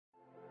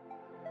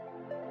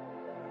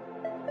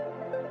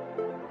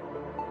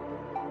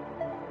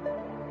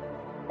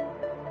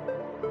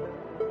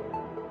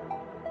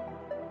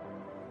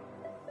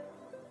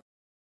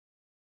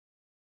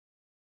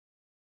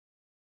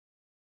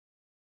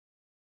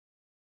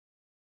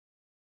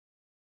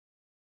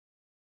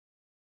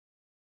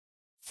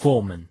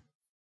Foreman.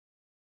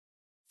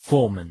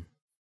 Foreman.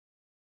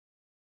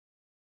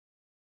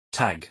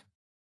 Tag.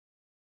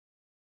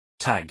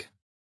 Tag.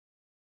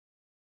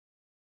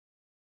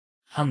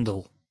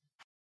 Handle.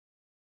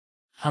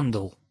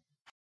 Handle.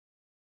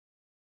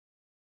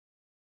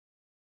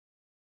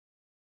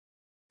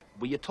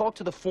 Will you talk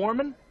to the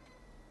foreman?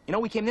 You know,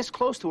 we came this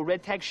close to a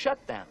red tag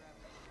shutdown.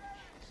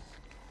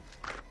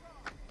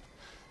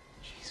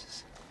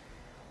 Jesus.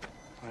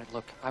 All right,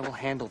 look, I will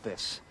handle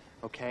this,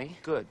 okay?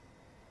 Good.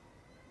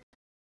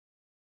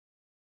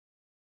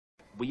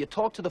 Will you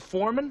talk to the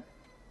foreman?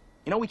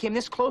 You know, we came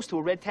this close to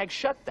a red tag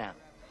shutdown.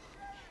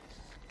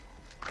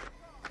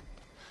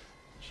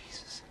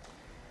 Jesus.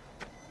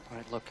 All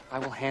right, look, I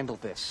will handle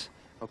this,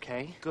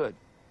 okay? Good.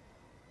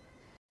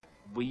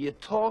 Will you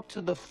talk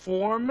to the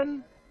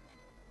foreman?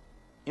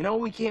 You know,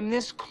 we came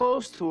this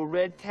close to a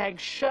red tag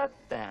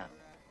shutdown.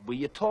 Will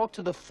you talk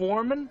to the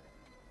foreman?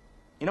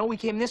 You know, we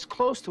came this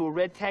close to a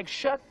red tag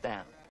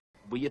shutdown.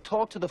 Will you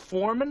talk to the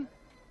foreman?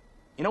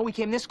 You know, we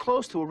came this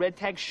close to a red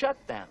tag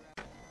shutdown.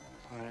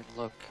 All right,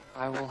 look,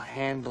 I will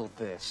handle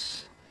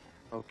this,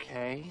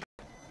 okay?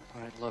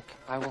 All right, look,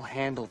 I will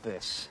handle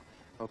this,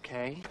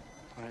 okay?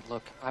 All right,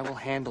 look, I will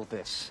handle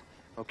this,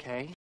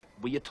 okay?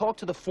 Will you talk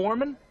to the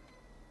foreman?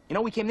 You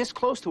know, we came this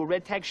close to a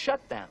red tag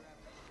shutdown.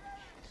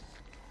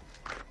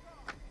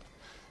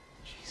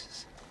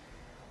 Jesus.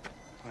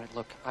 All right,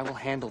 look, I will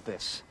handle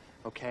this,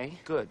 okay?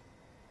 Good.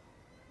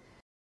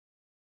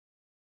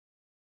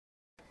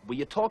 Will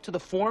you talk to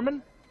the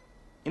foreman?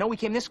 You know, we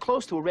came this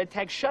close to a red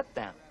tag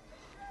shutdown.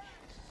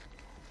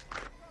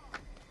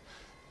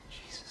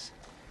 Jesus.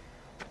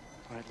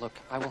 All right, look,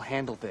 I will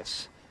handle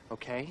this,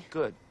 okay?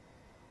 Good.